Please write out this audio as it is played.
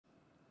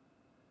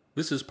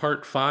This is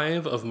part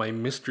 5 of my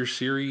Mr.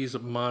 Series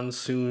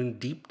Monsoon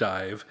deep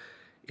dive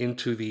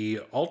into the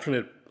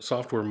alternate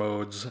software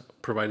modes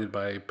provided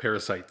by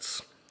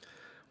Parasites.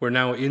 We're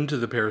now into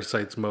the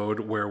Parasites mode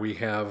where we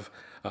have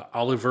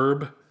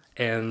Oliverb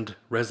and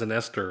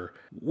Resonester,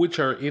 which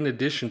are in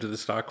addition to the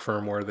stock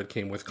firmware that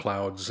came with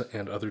clouds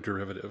and other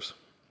derivatives.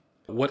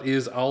 What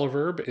is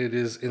Oliverb? It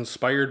is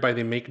inspired by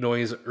the Make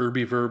Noise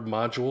Erbiverb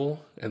module,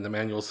 and the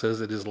manual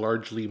says it is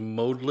largely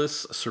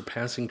modeless,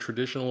 surpassing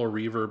traditional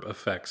reverb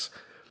effects.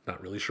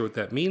 Not really sure what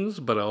that means,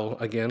 but I'll,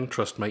 again,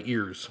 trust my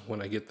ears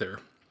when I get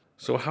there.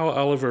 So how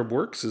Oliverb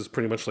works is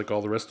pretty much like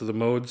all the rest of the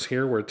modes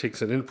here, where it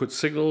takes an input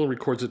signal,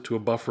 records it to a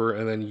buffer,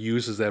 and then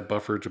uses that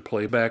buffer to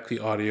play back the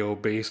audio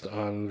based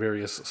on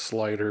various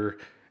slider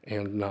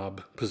and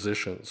knob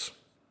positions.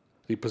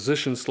 The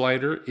position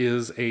slider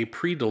is a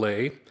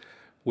pre-delay,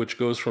 which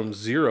goes from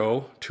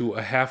 0 to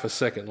a half a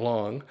second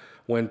long.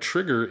 When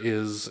trigger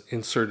is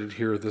inserted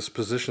here, this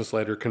position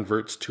slider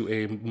converts to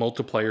a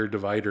multiplier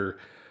divider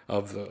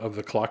of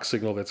the clock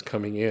signal that's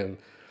coming in.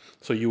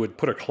 So you would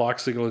put a clock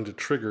signal into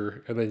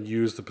trigger and then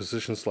use the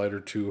position slider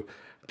to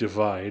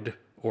divide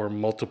or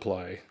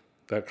multiply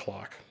that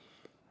clock.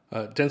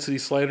 Density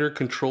slider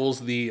controls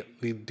the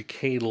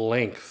decay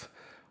length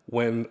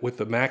with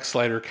the max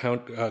slider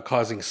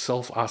causing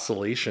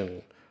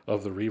self-oscillation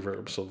of the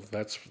reverb, so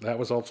that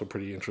was also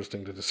pretty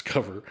interesting to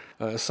discover.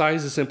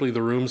 Size is simply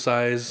the room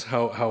size,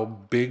 how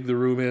big the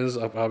room is.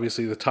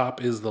 Obviously the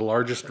top is the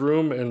largest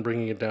room and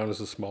bringing it down is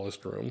the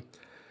smallest room.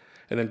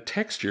 And then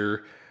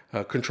texture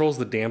controls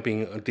the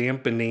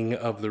dampening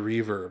of the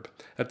reverb.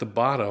 At the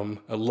bottom,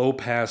 a low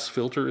pass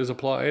filter is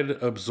applied,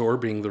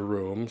 absorbing the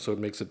room, so it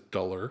makes it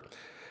duller.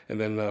 And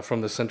then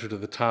from the center to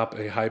the top,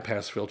 a high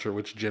pass filter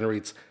which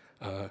generates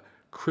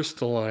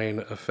crystalline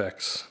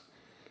effects.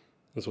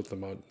 That's what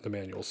the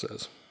manual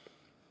says.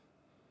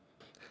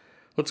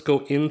 Let's go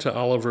into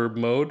Oliverb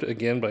mode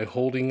again by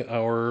holding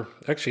our...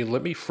 Actually,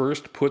 let me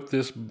first put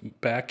this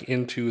back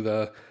into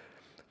the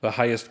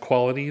highest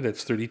quality.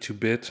 That's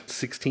 32-bit,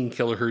 16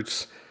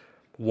 kilohertz,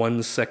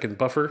 1 second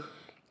buffer.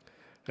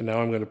 And now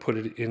I'm going to put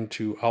it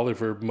into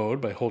Oliverb mode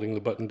by holding the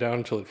button down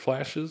until it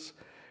flashes.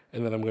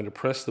 And then I'm going to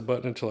press the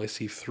button until I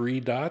see 3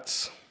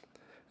 dots.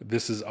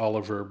 This is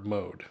Oliverb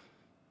mode.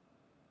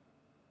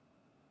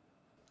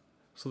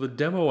 So the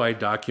demo I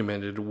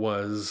documented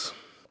was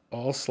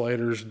all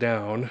sliders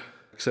down,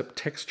 except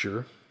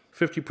texture,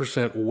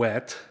 50%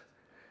 wet,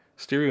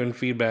 stereo and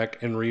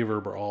feedback and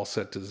reverb are all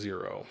set to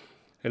 0.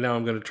 And now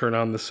I'm going to turn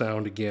on the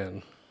sound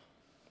again.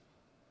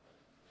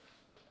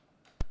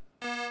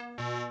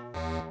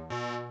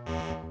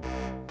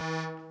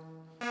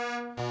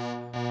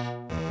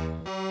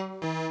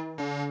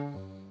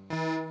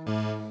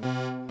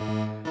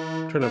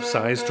 Turn up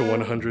size to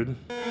 100.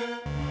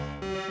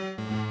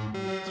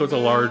 So it's a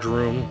large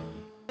room.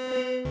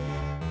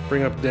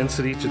 Bring up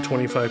density to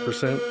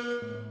 25%.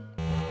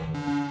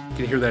 You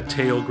can hear that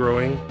tail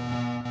growing.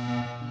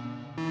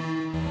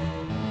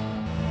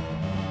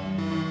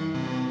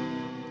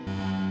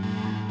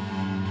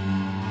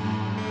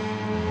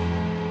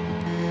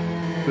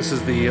 This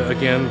is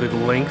again, the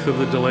length of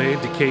the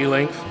delay, decay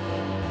length.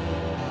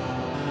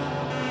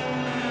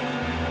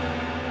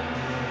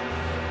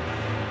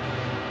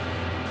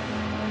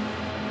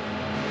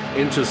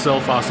 Into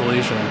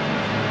self-oscillation.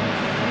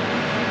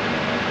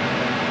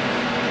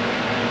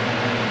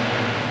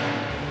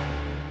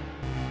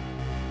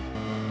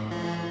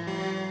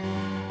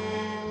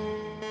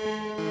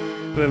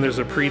 And then there's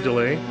a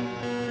pre-delay.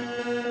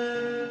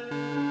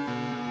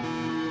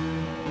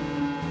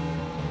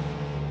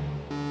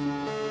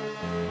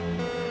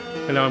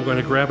 And now I'm going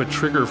to grab a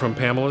trigger from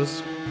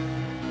Pamela's.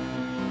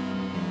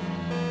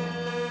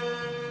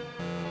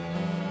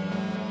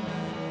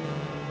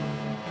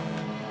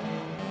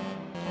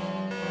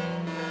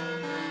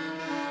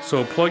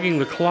 So plugging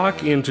the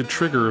clock into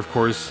trigger, of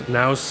course,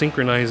 now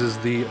synchronizes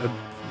the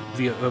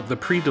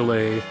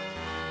pre-delay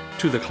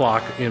to the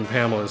clock in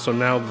Pamela. So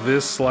now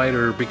this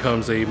slider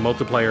becomes a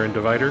multiplier and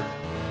divider.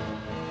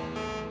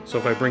 So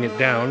if I bring it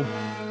down,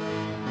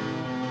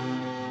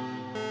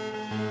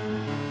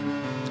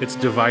 it's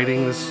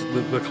dividing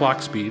the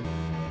clock speed.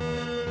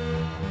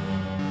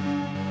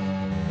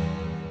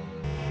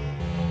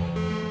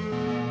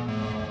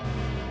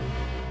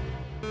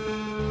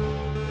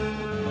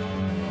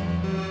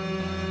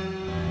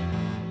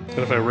 And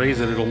if I raise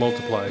it, it'll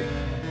multiply.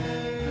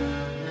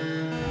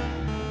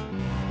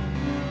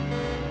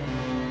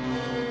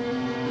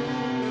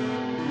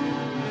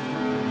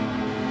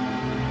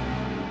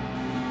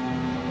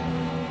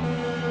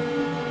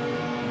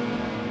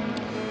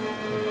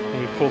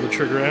 Pull the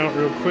trigger out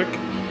real quick.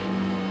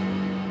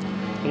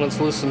 And let's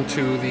listen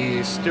to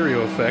the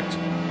stereo effect.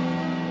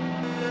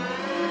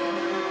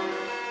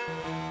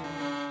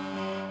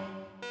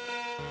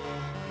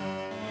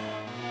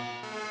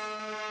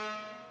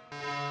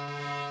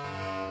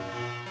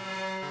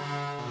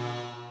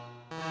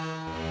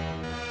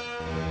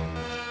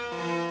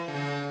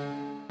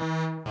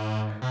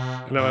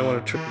 Now I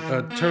want to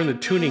turn the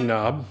tuning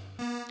knob.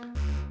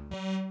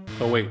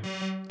 Oh wait.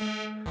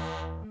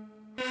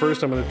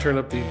 First, I'm going to turn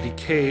up the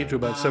decay to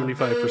about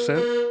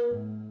 75%.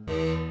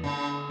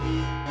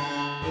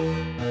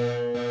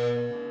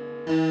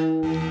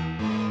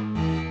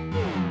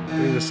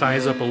 Bring the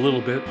size up a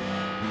little bit.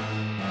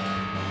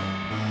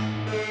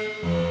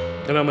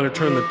 And I'm going to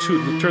turn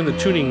the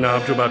tuning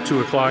knob to about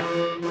 2 o'clock.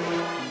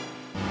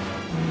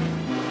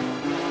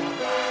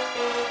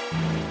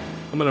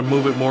 I'm going to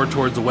move it more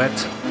towards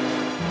wet.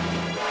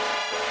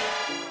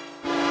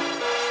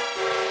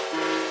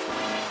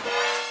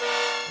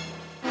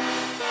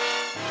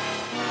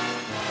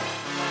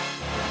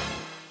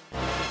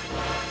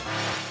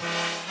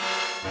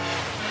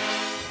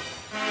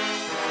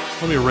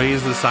 Let me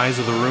raise the size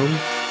of the room.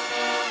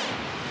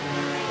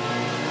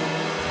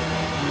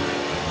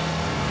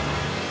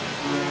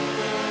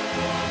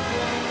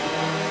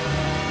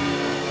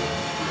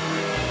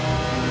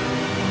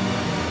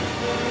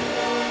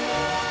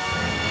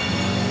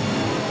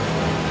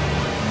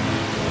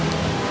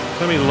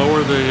 Let me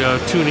lower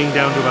the tuning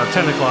down to about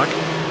 10 o'clock.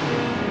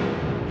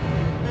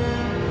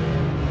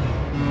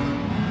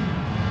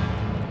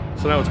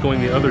 So now it's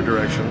going the other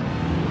direction.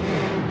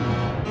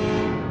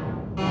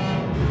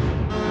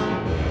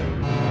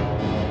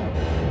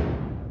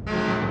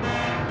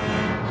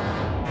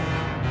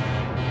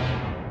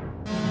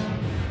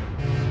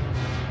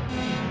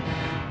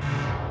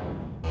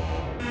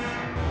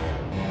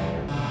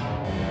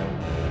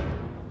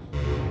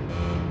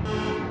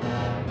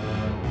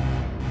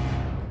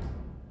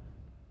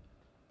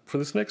 For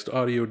this next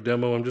audio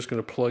demo, I'm just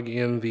going to plug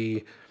in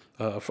the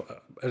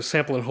a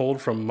sample and hold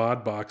from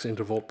Modbox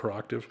into volt per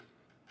octave.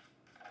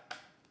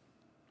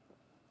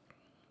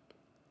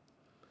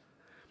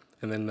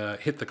 And then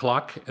hit the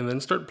clock, and then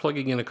start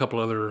plugging in a couple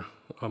other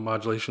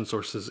modulation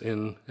sources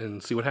in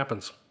and see what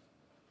happens.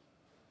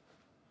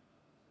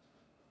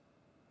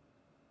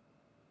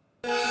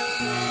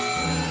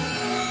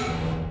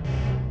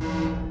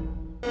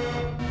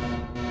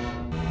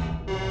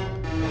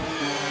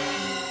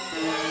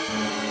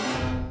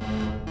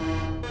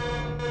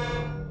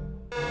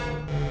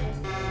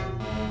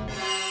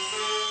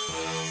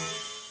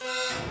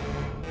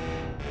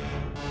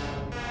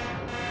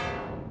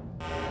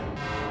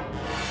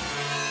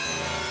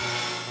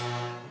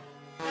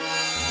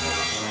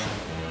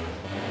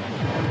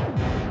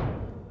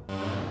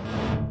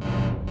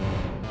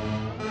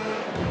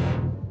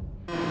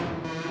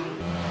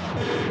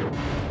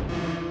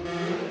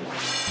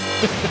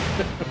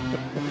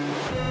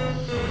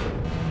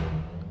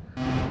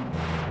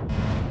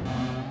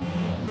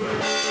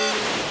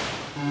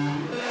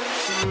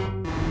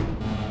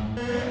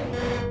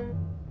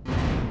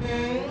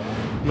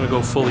 I'm going to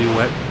go fully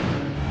wet.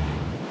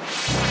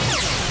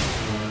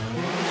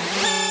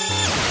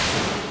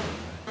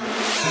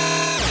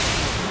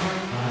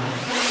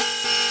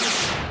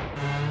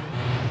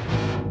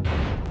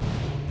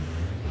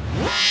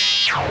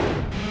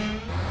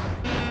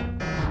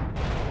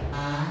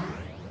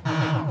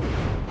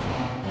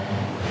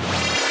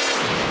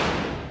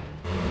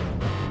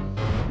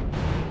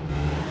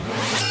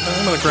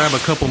 I'm going to grab a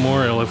couple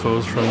more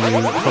LFOs from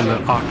the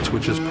Oct,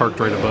 which is parked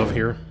right above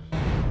here.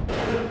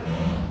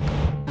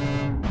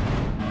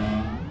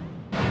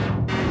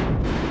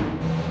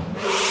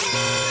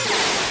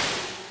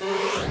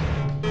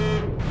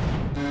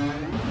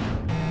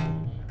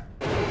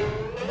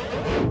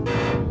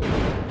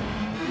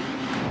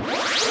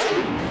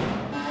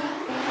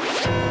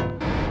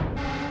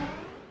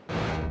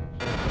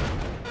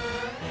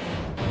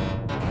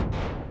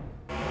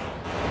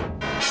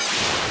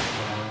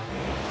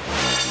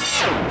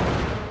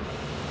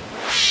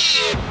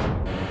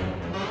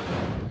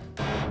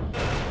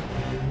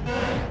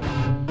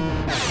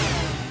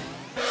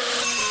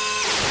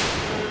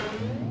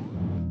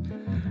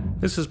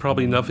 This is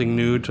probably nothing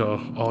new to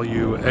all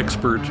you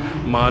expert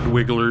mod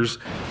wigglers,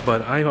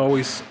 but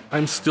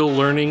I'm still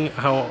learning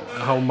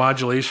how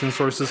modulation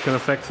sources can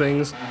affect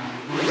things.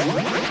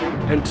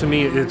 And to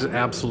me, it's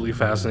absolutely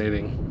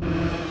fascinating.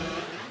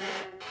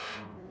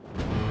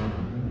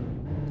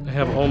 I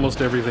have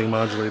almost everything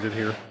modulated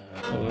here.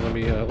 So let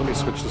me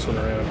switch this one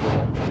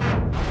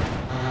around.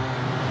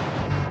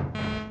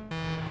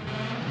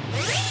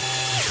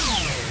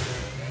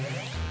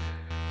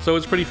 So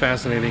it's pretty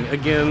fascinating.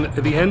 Again,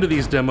 at the end of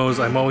these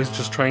demos, I'm always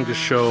just trying to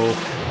show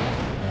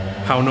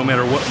how no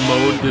matter what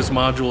mode this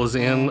module is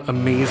in,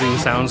 amazing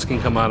sounds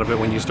can come out of it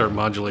when you start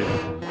modulating.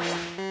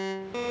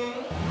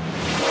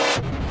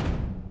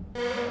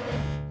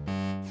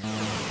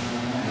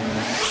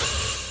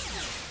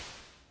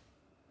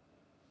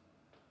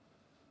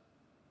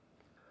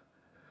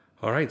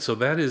 Alright, so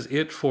that is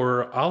it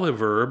for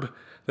Oliverb.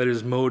 That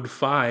is mode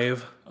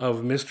 5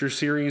 of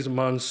mrseri's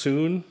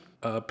Monsoon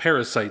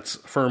Parasites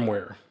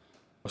firmware.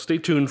 Stay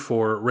tuned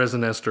for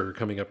Resonester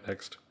coming up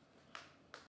next.